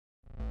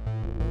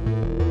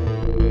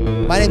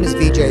name is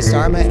Begich,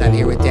 and I'm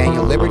here with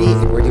Daniel Liberty,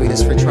 and we're doing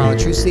this for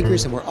Toronto Truth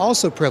Seekers, and we're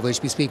also privileged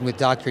to be speaking with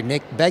Dr.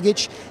 Nick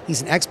Begich.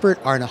 He's an expert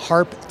on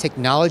HAARP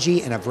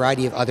technology and a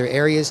variety of other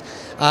areas.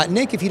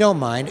 Nick, if you don't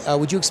mind,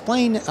 would you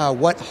explain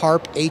what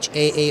HAARP,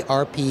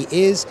 H-A-A-R-P,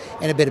 is,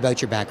 and a bit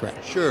about your background?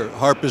 Sure.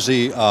 HAARP is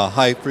the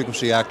High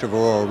Frequency Active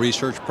Auroral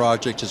Research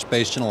Project. It's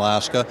based in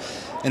Alaska,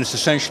 and it's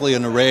essentially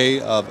an array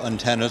of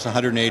antennas,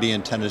 180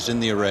 antennas in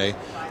the array,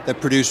 that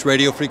produce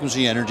radio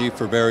frequency energy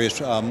for various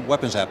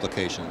weapons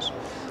applications.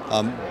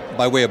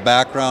 By way of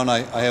background,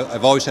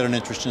 I've always had an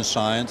interest in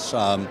science.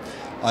 I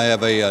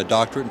have a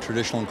doctorate in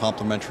traditional and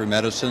complementary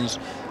medicines.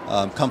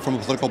 Come from a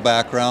political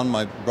background.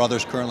 My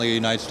brother's currently a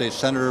United States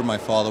Senator. My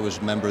father was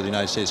a member of the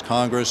United States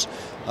Congress.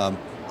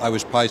 I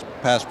was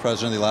past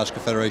president of the Alaska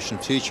Federation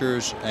of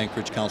Teachers,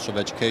 Anchorage Council of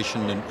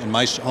Education in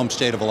my home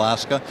state of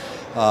Alaska.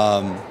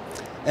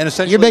 And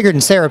essentially, you're bigger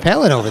than Sarah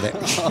Palin over there.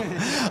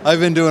 I've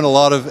been doing a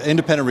lot of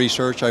independent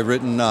research. I've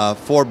written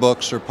 4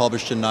 books, or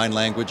published in 9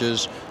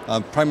 languages,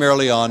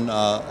 primarily on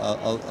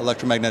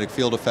electromagnetic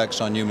field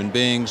effects on human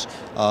beings,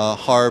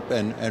 HAARP,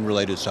 and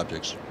related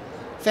subjects.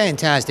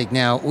 Fantastic.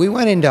 Now, we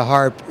went into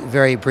HAARP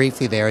very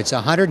briefly there. It's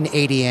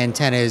 180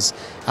 antennas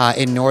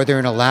in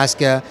northern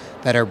Alaska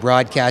that are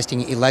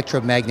broadcasting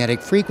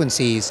electromagnetic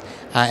frequencies,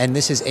 and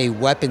this is a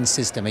weapon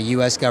system, a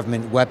U.S.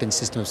 government weapon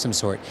system of some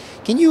sort.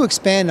 Can you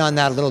expand on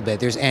that a little bit?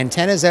 There's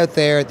antennas out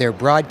there, they're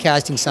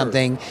broadcasting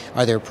something.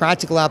 Are there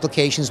practical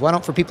applications? Why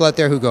don't, for people out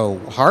there who go,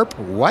 HAARP,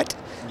 what?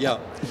 Yeah,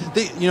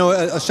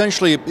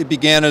 essentially it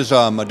began as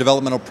a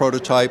developmental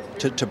prototype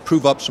to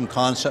prove up some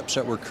concepts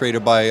that were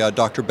created by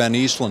Dr. Ben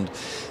Eastland.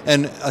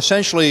 And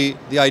essentially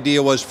the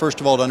idea was, first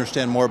of all, to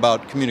understand more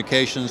about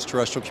communications,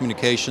 terrestrial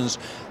communications.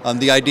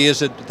 The ideas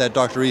that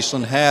Dr.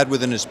 Eastland had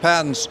within his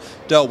patents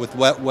dealt with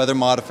weather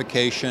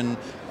modification,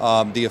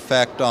 the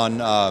effect on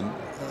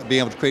being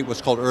able to create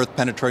what's called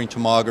earth-penetrating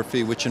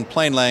tomography, which in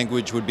plain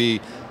language would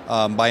be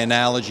by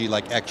analogy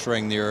like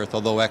X-raying the Earth,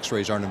 although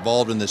X-rays aren't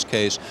involved in this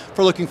case,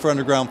 for looking for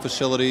underground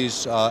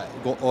facilities,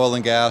 oil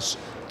and gas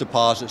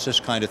deposits, this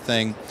kind of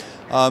thing.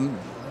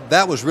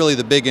 That was really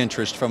the big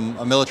interest from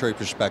a military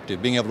perspective,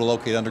 being able to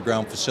locate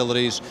underground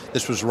facilities.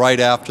 This was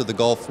right after the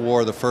Gulf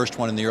War, the first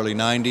one in the early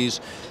 90s.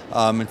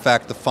 In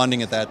fact, the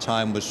funding at that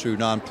time was through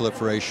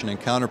non-proliferation and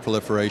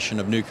counter-proliferation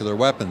of nuclear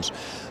weapons.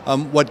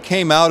 What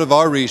came out of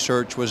our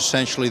research was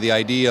essentially the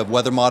idea of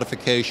weather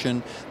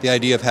modification, the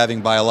idea of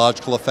having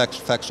biological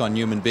effects on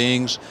human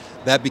beings.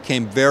 That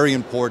became very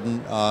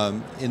important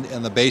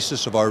in the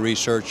basis of our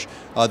research.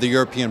 The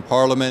European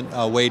Parliament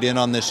weighed in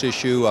on this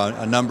issue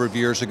a number of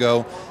years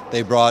ago.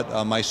 They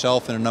brought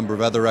myself and a number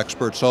of other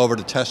experts over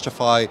to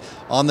testify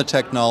on the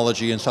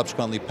technology and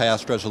subsequently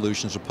passed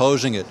resolutions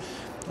opposing it.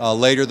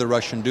 Later, the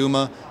Russian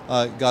Duma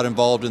got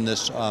involved in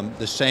this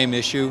the same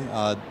issue.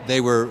 They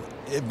were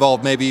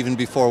involved maybe even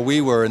before we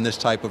were in this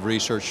type of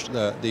research.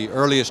 The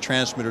earliest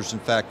transmitters, in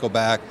fact, go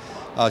back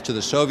to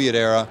the Soviet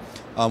era,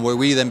 where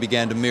we then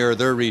began to mirror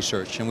their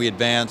research, and we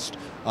advanced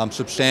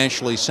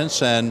substantially since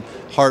then,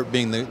 HAARP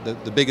being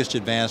the biggest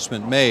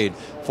advancement made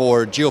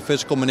for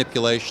geophysical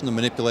manipulation, the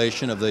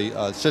manipulation of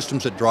the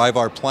systems that drive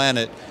our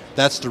planet.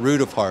 That's the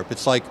root of HAARP.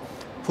 It's like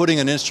putting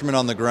an instrument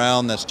on the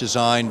ground that's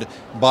designed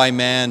by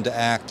man to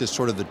act as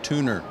sort of the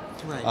tuner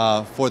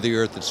for the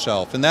Earth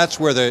itself. And that's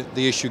where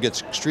the issue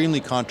gets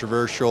extremely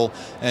controversial,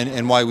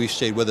 and why we've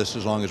stayed with us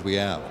as long as we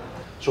have.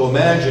 So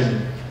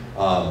imagine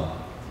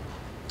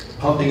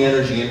pumping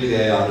energy into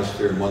the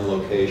ionosphere in one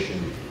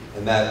location,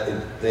 and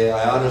that the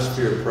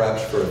ionosphere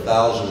perhaps for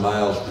 1,000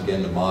 miles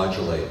begin to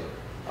modulate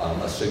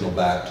a signal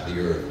back to the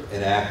Earth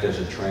and act as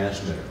a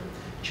transmitter.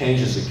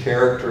 Changes the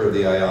character of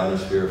the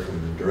ionosphere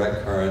from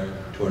direct current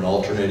to an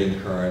alternating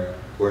current,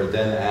 where it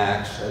then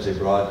acts as a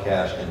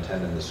broadcast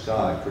antenna in the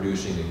sky,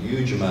 producing a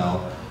huge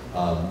amount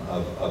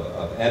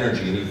of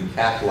energy and even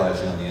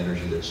capitalizing on the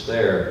energy that's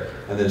there,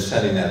 and then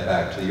sending that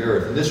back to the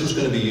Earth. And this was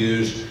going to be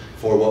used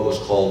for what was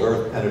called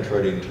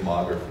earth-penetrating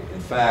tomography. In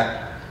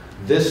fact,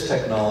 this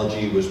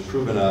technology was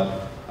proven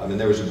up. I mean,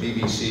 there was a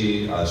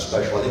BBC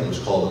special, I think it was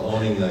called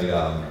Owning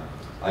the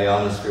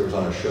Ionosphere. It was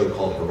on a show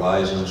called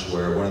Horizons,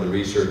 where one of the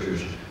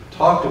researchers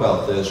talked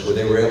about this, where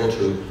they were able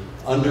to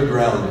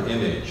underground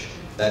image.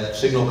 That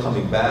signal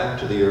coming back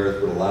to the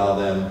Earth would allow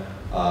them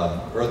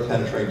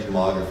earth-penetrating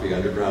tomography,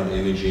 underground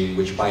imaging,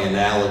 which by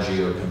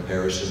analogy or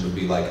comparison would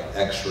be like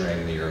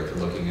X-raying the Earth or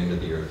looking into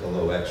the Earth,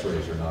 although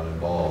X-rays are not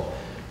involved.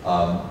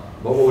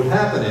 But what would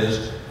happen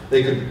is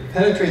they could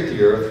penetrate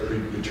the Earth,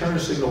 return a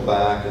signal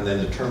back, and then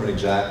determine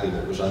exactly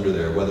what was under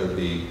there, whether it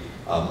be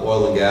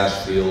oil and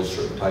gas fields,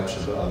 certain types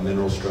of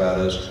mineral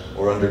stratas,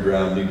 or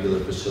underground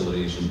nuclear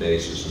facilities and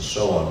bases and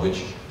so on,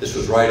 which this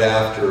was right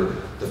after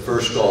the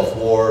first Gulf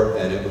War,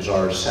 and it was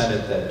our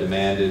Senate that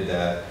demanded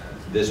that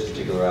this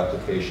particular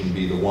application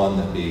be the one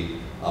that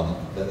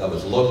that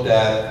was looked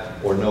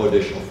at, or no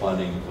additional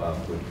funding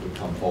would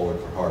come forward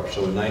for HAARP.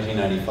 So in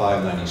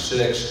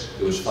 1995-96,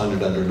 it was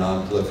funded under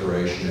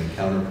non-proliferation and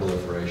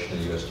counter-proliferation of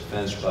the U.S.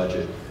 defense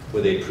budget,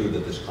 where they proved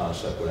that this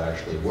concept would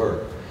actually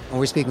work. And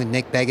we're speaking with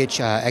Nick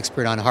Begich,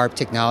 expert on HAARP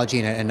technology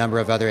and a number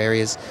of other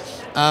areas.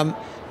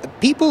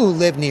 People who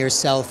live near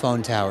cell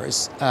phone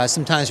towers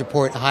sometimes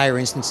report higher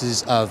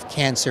instances of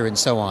cancer and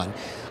so on.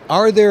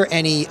 Are there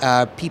any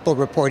people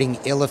reporting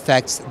ill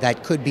effects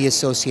that could be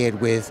associated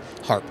with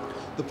HARP?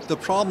 The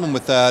problem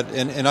with that,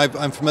 and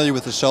I'm familiar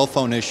with the cell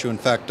phone issue. In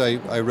fact,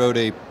 I wrote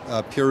a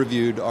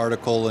peer-reviewed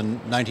article in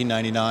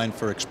 1999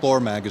 for Explore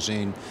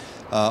magazine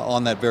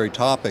on that very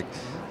topic.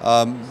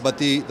 But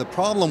the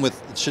problem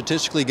with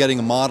statistically getting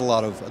a model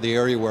out of the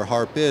area where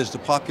HARP is, the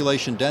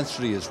population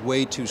density is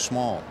way too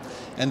small.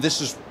 And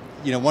this is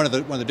one of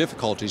the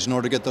difficulties. In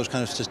order to get those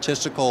kind of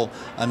statistical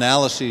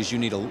analyses, you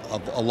need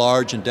a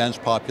large and dense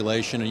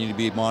population, and you need to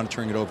be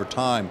monitoring it over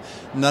time.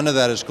 None of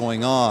that is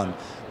going on.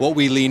 What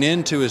we lean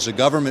into is the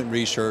government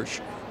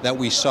research that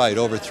we cite.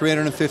 Over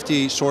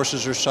 350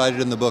 sources are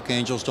cited in the book,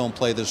 Angels Don't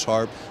Play This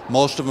HARP.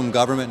 Most of them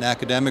government and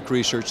academic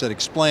research that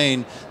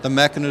explain the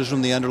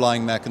mechanism, the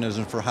underlying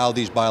mechanism for how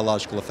these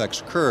biological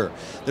effects occur.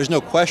 There's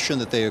no question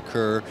that they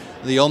occur.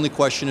 The only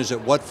question is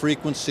at what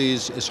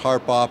frequencies is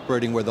HARP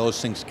operating where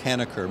those things can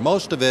occur.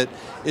 Most of it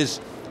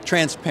is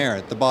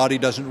transparent. The body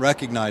doesn't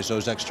recognize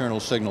those external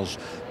signals,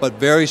 but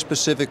very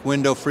specific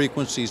window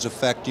frequencies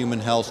affect human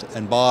health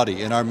and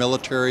body. And our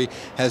military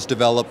has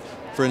developed,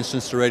 for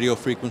instance, the radio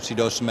frequency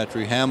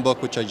dosimetry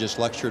handbook, which I just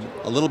lectured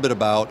a little bit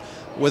about,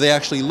 where they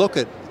actually look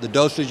at the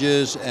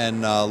dosages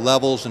and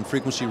levels and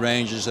frequency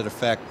ranges that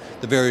affect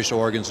the various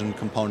organs and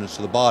components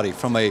of the body,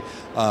 from an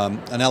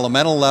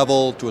elemental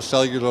level to a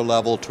cellular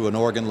level to an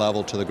organ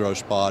level to the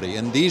gross body.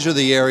 And these are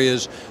the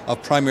areas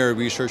of primary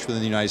research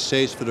within the United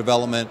States for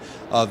development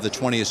of the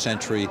 20th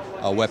century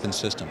weapon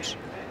systems.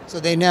 So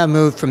they now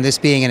moved from this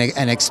being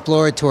an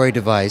exploratory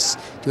device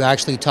to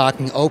actually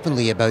talking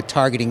openly about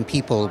targeting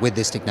people with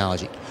this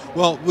technology.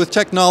 Well, with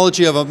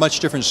technology of a much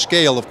different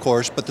scale, of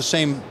course, but the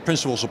same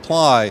principles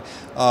apply.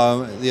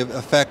 The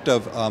effect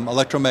of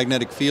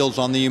electromagnetic fields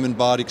on the human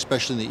body,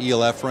 especially in the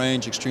ELF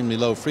range, extremely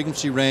low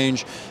frequency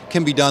range,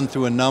 can be done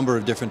through a number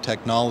of different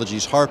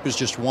technologies. HARP is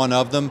just one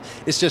of them.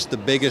 It's just the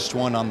biggest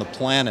one on the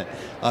planet.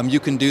 You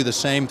can do the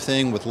same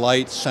thing with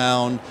light,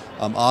 sound,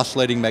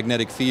 oscillating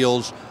magnetic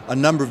fields, a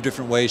number of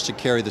different ways to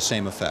carry the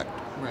same effect.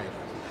 Right.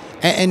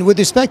 And with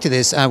respect to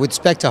this, with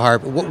respect to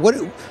HARP,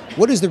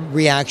 what has the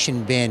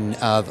reaction been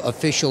of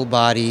official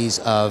bodies,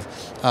 of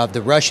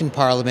the Russian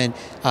parliament?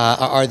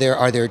 Are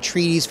there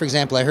treaties? For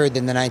example, I heard that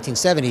in the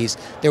 1970s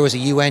there was a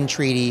UN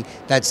treaty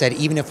that said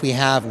even if we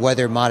have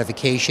weather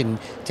modification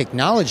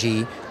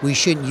technology, we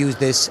shouldn't use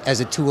this as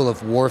a tool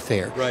of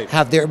warfare. Right.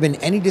 Have there been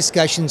any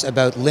discussions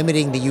about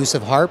limiting the use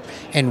of HARP,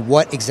 and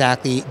what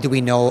exactly do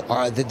we know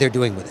that they're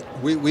doing with it?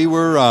 We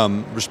were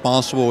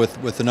responsible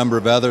with a number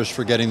of others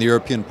for getting the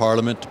European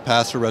Parliament to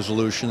pass a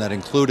resolution that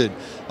included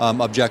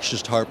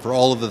objections to HARP for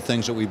all of the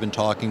things that we've been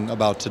talking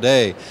about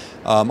today.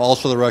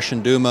 Also, the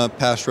Russian Duma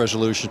passed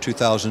resolution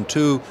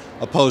 2002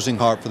 opposing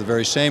HARP for the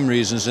very same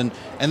reasons, and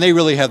they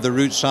really have the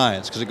root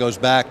science because it goes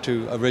back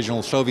to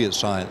original Soviet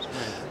science.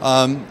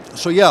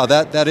 So yeah,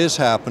 that is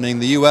happening.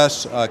 The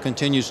U.S.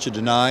 continues to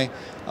deny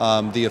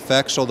the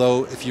effects,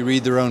 although if you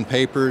read their own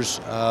papers,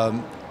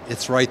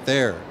 it's right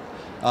there.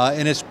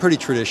 And it's a pretty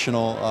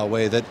traditional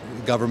way that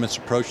governments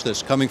approach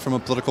this. Coming from a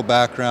political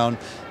background,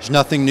 there's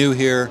nothing new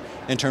here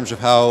in terms of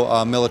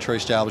how military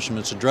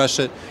establishments address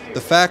it. The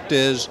fact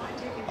is,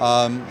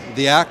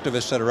 the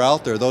activists that are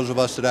out there, those of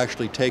us that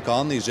actually take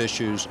on these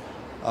issues,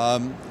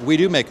 we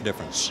do make a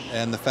difference.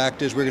 And the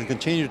fact is we're going to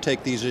continue to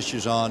take these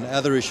issues on,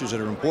 other issues that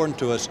are important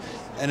to us,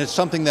 and it's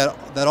something that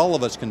all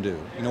of us can do.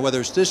 Whether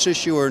it's this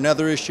issue or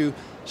another issue,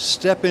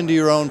 step into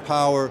your own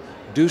power,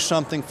 do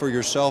something for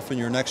yourself and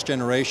your next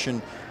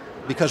generation,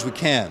 because we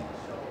can.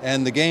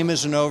 And the game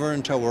isn't over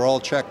until we're all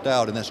checked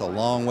out, and that's a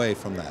long way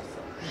from that.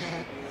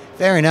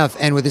 Fair enough.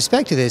 And with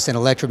respect to this and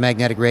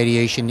electromagnetic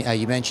radiation,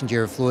 you mentioned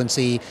your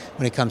fluency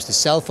when it comes to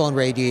cell phone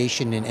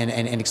radiation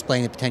and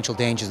explain the potential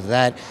dangers of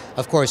that.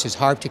 Of course, there's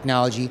HARP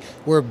technology.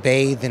 We're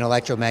bathed in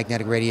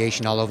electromagnetic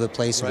radiation all over the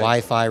place, right.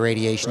 Wi-Fi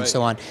radiation, right. And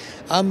so on.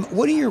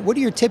 What are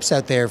your tips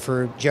out there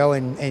for Joe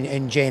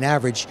and Jane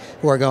Average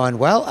who are going,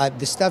 well,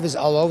 this stuff is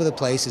all over the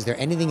place. Is there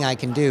anything I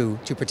can do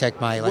to protect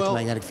my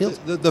electromagnetic field?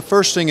 The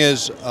first thing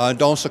is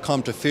don't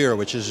succumb to fear,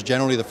 which is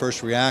generally the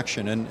first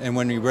reaction. And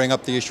when you bring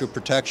up the issue of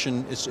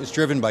protection, it's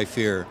driven by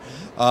fear.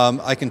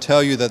 I can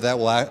tell you that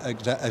will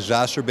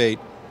exacerbate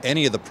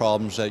any of the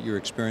problems that you're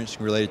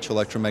experiencing related to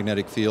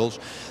electromagnetic fields.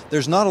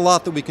 There's not a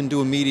lot that we can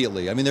do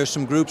immediately. I mean, there's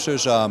some groups,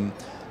 there's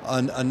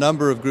a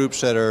number of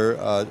groups that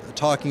are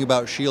talking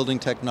about shielding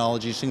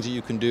technologies, things that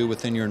you can do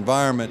within your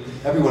environment.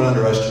 Everyone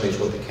underestimates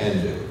what they can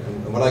do.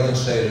 And what I can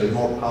say is there's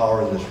more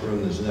power in this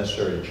room that's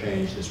necessary to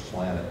change this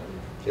planet.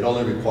 It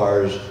only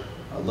requires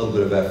a little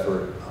bit of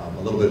effort,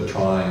 a little bit of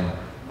trying.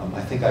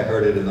 I think I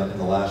heard it in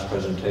the last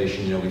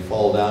presentation, we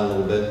fall down a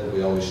little bit, but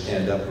we always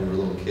stand up when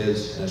we're little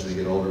kids, and as we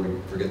get older, we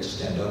forget to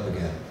stand up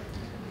again.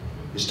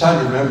 It's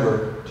time to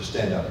remember to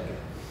stand up again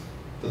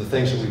for the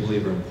things that we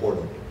believe are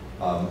important,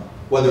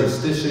 whether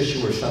it's this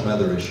issue or some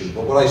other issue.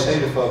 But what I say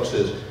to folks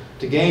is,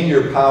 to gain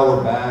your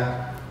power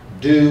back,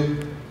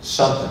 do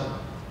something.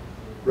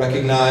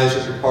 Recognize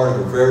that you're part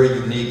of a very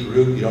unique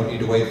group. You don't need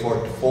to wait for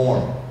it to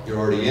form. You're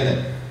already in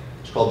it.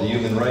 It's called the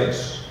human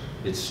race.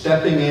 It's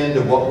stepping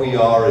into what we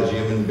are as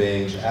human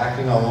beings,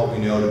 acting on what we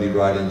know to be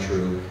right and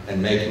true,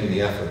 and making the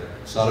effort.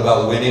 It's not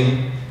about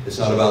winning, it's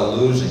not about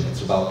losing,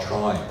 it's about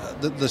trying.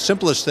 The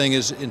simplest thing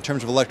is, in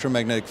terms of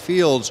electromagnetic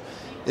fields,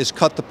 is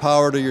cut the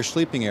power to your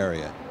sleeping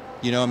area.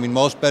 You know, I mean,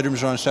 most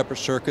bedrooms are on separate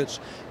circuits.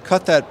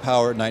 Cut that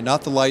power at night,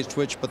 not the light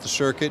switch, but the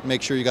circuit.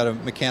 Make sure you got a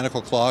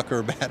mechanical clock or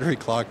a battery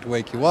clock to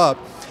wake you up.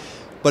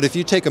 But if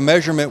you take a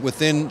measurement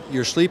within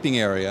your sleeping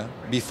area,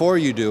 before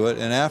you do it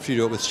and after you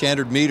do it with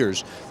standard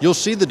meters, you'll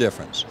see the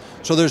difference.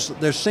 So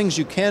there's things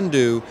you can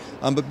do,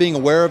 but being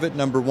aware of it,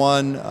 number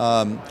one,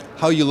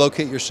 how you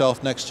locate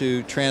yourself next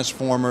to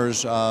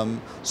transformers,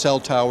 cell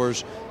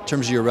towers, in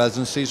terms of your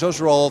residencies,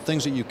 those are all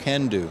things that you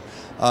can do.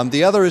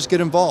 The other is get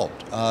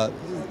involved.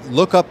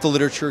 Look up the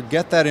literature,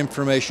 get that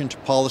information to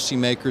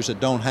policymakers that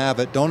don't have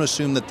it, don't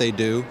assume that they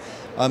do.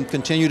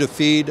 Continue to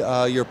feed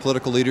your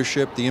political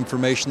leadership the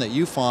information that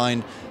you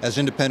find as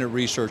independent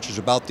researchers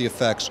about the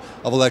effects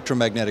of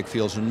electromagnetic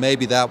fields, and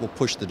maybe that will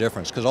push the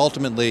difference, because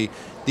ultimately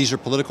these are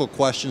political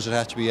questions that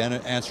have to be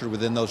answered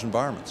within those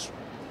environments.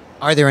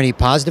 Are there any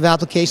positive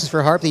applications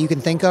for HARP that you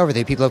can think of, or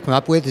that people have come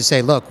up with to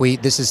say, look,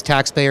 this is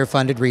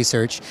taxpayer-funded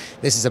research,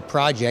 this is a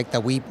project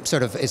that we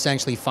sort of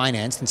essentially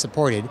financed and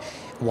supported,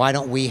 why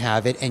don't we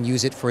have it and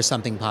use it for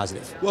something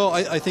positive? Well,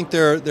 I think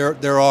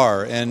there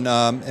are, and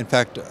in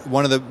fact,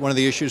 one of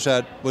the issues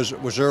that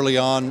was early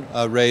on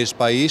raised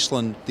by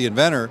Eastland, the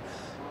inventor,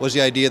 was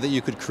the idea that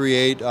you could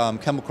create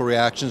chemical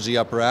reactions in the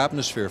upper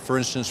atmosphere, for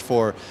instance,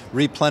 for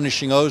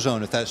replenishing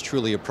ozone if that's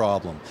truly a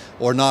problem,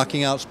 or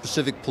knocking out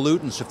specific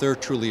pollutants if they're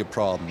truly a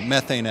problem,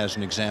 methane as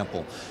an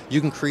example.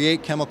 You can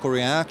create chemical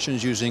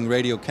reactions using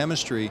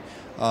radiochemistry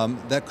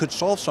that could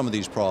solve some of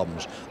these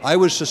problems. I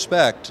would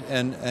suspect,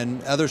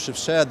 and others have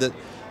said, that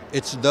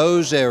it's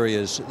those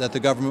areas that the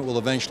government will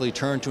eventually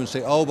turn to and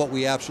say, oh, but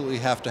we absolutely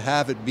have to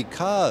have it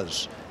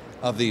because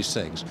of these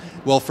things,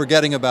 well,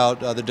 forgetting about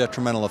the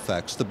detrimental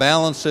effects. The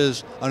balance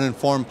is an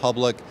informed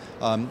public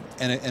and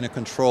a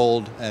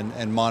controlled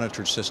and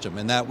monitored system,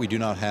 and that we do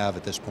not have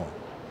at this point.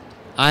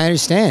 I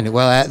understand.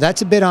 Well,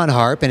 that's a bit on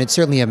HARP, and it's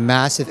certainly a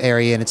massive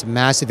area, and it's a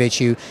massive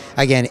issue.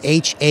 Again,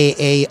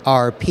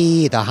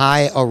 HAARP, the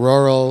High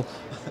Auroral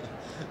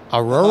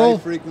High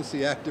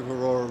Frequency Active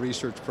Aurora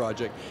Research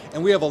Project.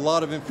 And we have a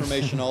lot of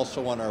information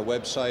also on our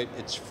website.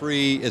 It's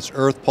free. It's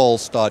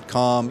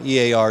earthpulse.com,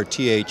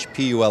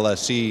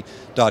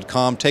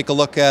 EARTHPULSE.com. Take a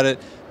look at it,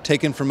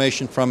 take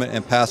information from it,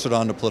 and pass it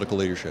on to political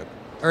leadership.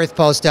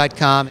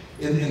 Earthpulse.com.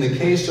 In the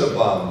case of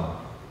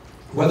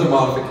weather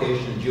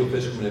modification and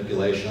geophysical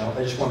manipulation,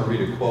 I just want to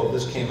read a quote.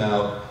 This came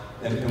out,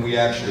 and we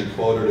actually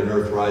quoted in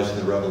Earthrise and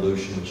the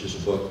Revolution, which is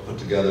a book put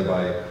together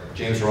by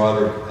James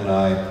Roderick and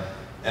I.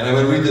 And I'm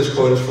going to read this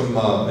quote. It's from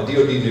a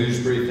DoD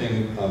news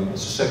briefing.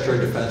 It's the Secretary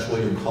of Defense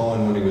William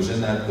Cohen when he was in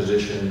that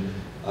position.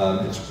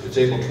 It's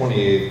April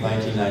 28,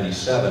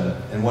 1997.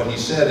 And what he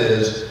said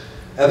is,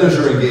 others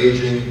are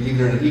engaging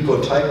even in an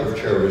eco type of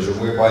terrorism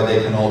whereby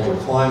they can alter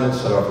climates,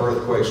 set off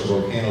earthquakes and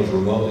volcanoes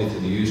remotely through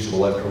the use of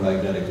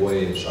electromagnetic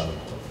waves.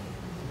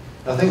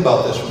 Now think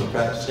about this from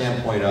the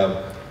standpoint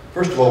of,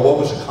 first of all, what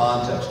was the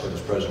context of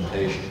his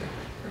presentation?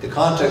 The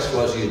context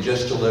was he had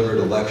just delivered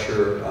a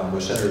lecture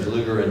with Senators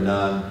Lugar and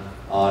Nunn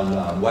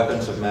on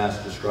weapons of mass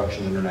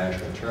destruction and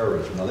international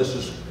terrorism. Now this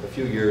is a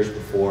few years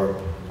before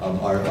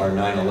our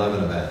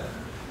 9/11 event.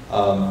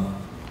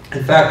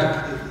 In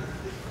fact,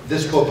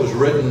 this book was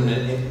written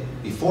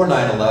before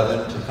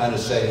 9/11 to kind of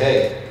say,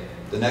 hey,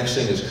 the next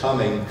thing is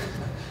coming.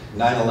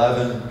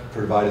 9/11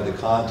 provided the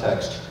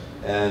context,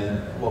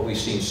 and what we've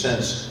seen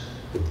since,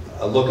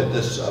 a look at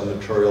this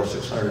material,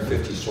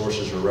 650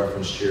 sources are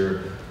referenced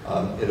here,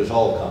 it has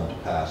all come to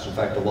pass. In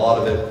fact, a lot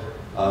of it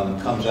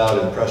comes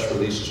out in press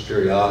releases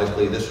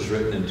periodically. This was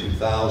written in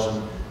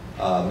 2000,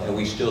 and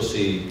we still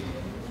see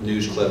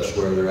news clips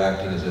where they're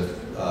acting as if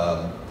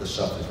the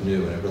stuff is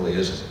new, and it really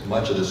isn't.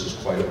 Much of this is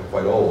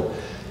quite old.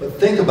 But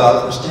think about it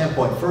from the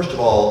standpoint, first of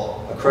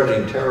all,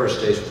 accrediting terrorist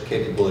states with the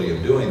capability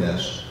of doing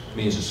this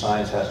means the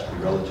science has to be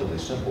relatively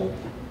simple.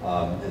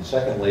 And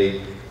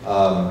secondly,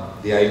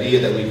 the idea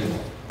that we can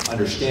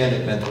understand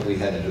it meant that we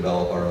had to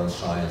develop our own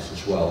science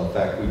as well. In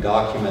fact, we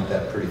document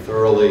that pretty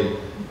thoroughly.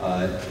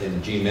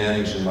 In Gene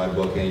Manning's in my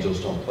book,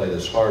 Angels Don't Play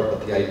This Harp,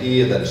 but the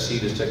idea that a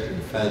CETA Secretary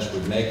of Defense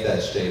would make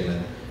that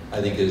statement,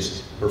 I think,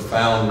 is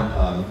profound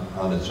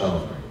on its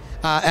own.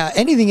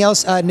 Anything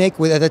else, Nick,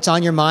 that's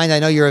on your mind? I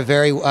know you're a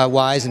very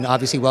wise and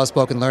obviously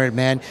well-spoken, learned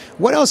man.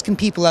 What else can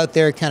people out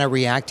there kind of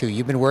react to?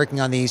 You've been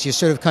working on these. You're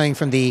sort of coming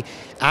from the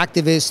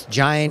activist,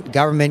 giant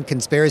government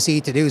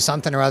conspiracy to do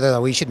something or other that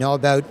we should know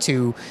about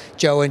to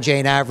Joe and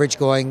Jane Average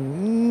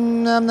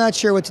going, I'm not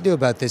sure what to do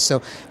about this.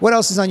 So what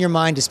else is on your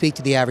mind to speak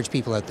to the average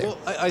people out there? Well,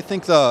 I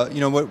think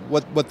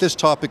what this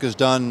topic has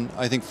done,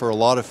 I think, for a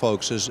lot of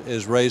folks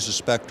is raise the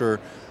specter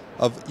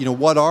of,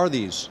 what are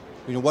these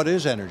what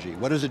is energy?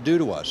 What does it do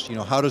to us?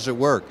 How does it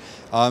work?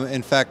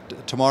 In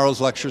fact,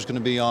 tomorrow's lecture is going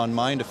to be on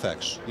mind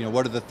effects.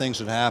 What are the things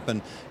that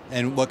happen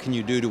and what can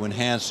you do to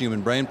enhance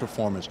human brain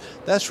performance?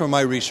 That's where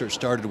my research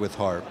started with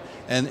HARP.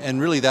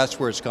 And really that's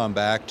where it's gone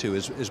back to,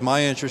 is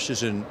my interest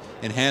is in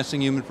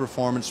enhancing human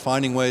performance,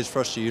 finding ways for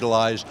us to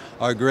utilize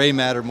our gray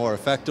matter more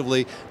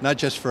effectively, not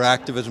just for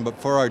activism, but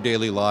for our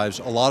daily lives.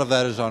 A lot of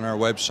that is on our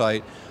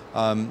website.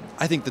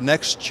 I think the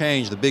next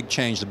change, the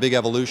big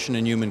evolution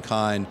in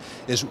humankind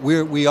is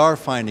we are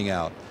finding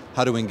out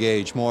how to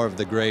engage more of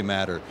the gray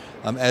matter.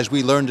 As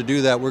we learn to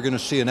do that, we're going to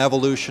see an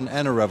evolution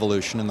and a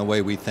revolution in the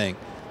way we think.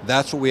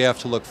 That's what we have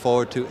to look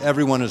forward to.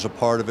 Everyone is a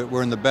part of it.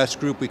 We're in the best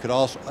group we could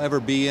also ever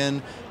be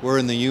in. We're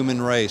in the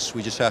human race.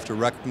 We just have to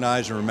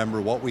recognize and remember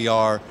what we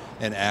are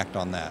and act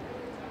on that.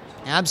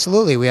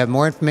 Absolutely. We have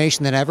more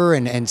information than ever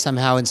and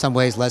somehow in some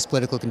ways less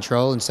political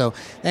control. And so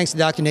thanks to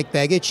Dr. Nick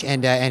Begich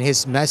and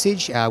his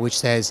message, which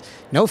says,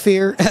 no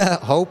fear,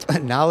 hope,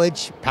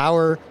 knowledge,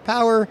 power,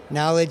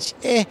 knowledge,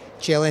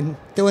 chilling,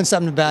 doing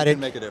something about it,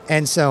 Make a difference.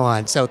 and so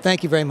on. So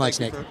thank you very much,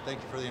 Nick.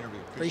 Thank you for the interview.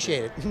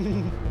 Appreciate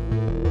it.